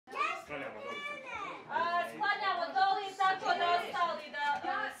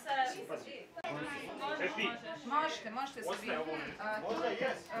možete se vidjeti.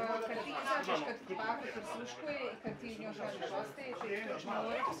 Kad ti izađeš, kad ti baka prisluškuje i kad ti njoj kažeš ostaje, ti ćeš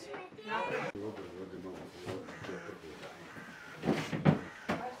napraviti.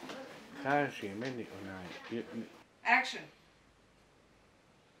 Kaži meni onaj... Action!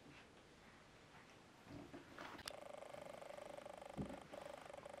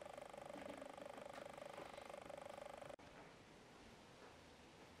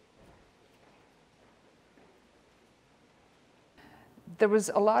 There was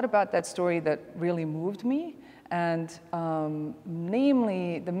a lot about that story that really moved me, and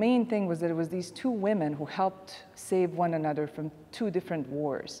namely, the main thing was that it was these two women who helped save one another from two different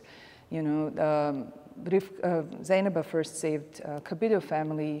wars. You know, Zejneba first saved Kabiljo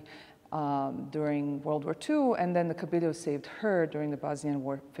family during World War II, and then the Kabiljo saved her during the Bosnian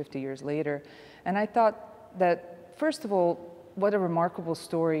War 50 years later. And I thought that, first of all, what a remarkable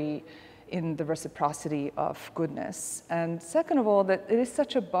story in the reciprocity of goodness. And second of all, that it is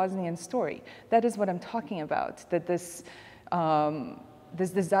such a Bosnian story. That is what I'm talking about, that this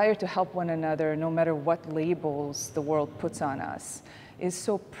desire to help one another, no matter what labels the world puts on us, is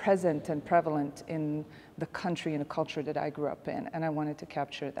so present and prevalent in the country and the culture that I grew up in, and I wanted to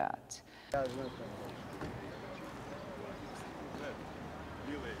capture that.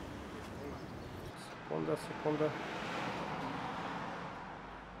 Sekunda.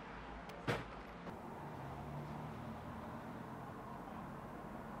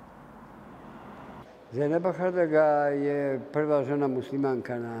 Zejneba Hardaga je prva žena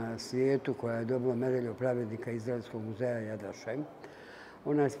muslimanka na svijetu koja je dobila medalju pravednika Izraelskog muzeja Yad Vashem.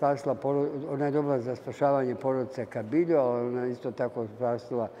 Ona je dobila za spašavanje porodice Kabiljo, ali ona isto tako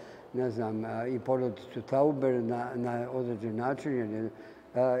spasila, ne znam, i porodicu Tauber na određen način.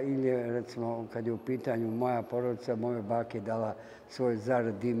 Ili, recimo, kad je u pitanju moja porodica, moje bake dala svoj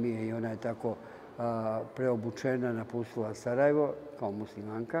zar dimije i ona je tako preobučena napustila Sarajevo kao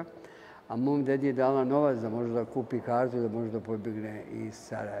muslimanka. A mom dedi je dala novac da može da kupi kartu, da može da pobjegne iz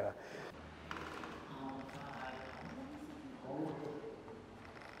Sarajeva.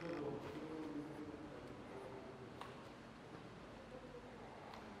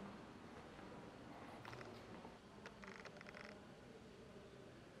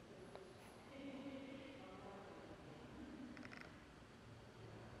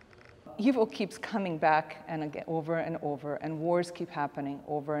 Evil keeps coming back and again, over and over, and wars keep happening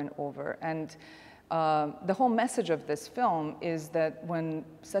over and over. And the whole message of this film is that when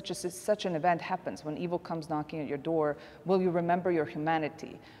such an event happens, when evil comes knocking at your door, will you remember your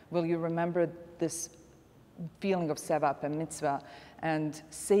humanity? Will you remember this feeling of Sevap and Mitzvah and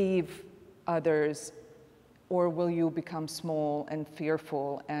save others? Or will you become small and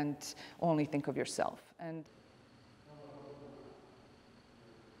fearful and only think of yourself? And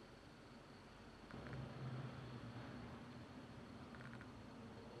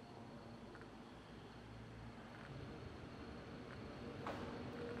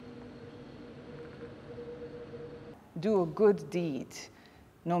do a good deed,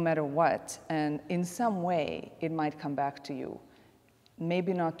 no matter what, and in some way, it might come back to you.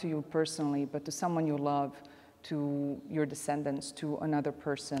 Maybe not to you personally, but to someone you love, to your descendants, to another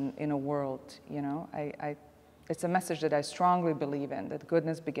person in a world, you know? It's a message that I strongly believe in, that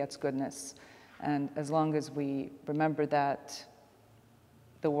goodness begets goodness. And as long as we remember that,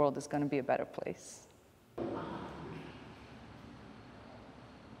 the world is going to be a better place.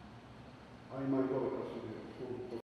 Ai mai dobro.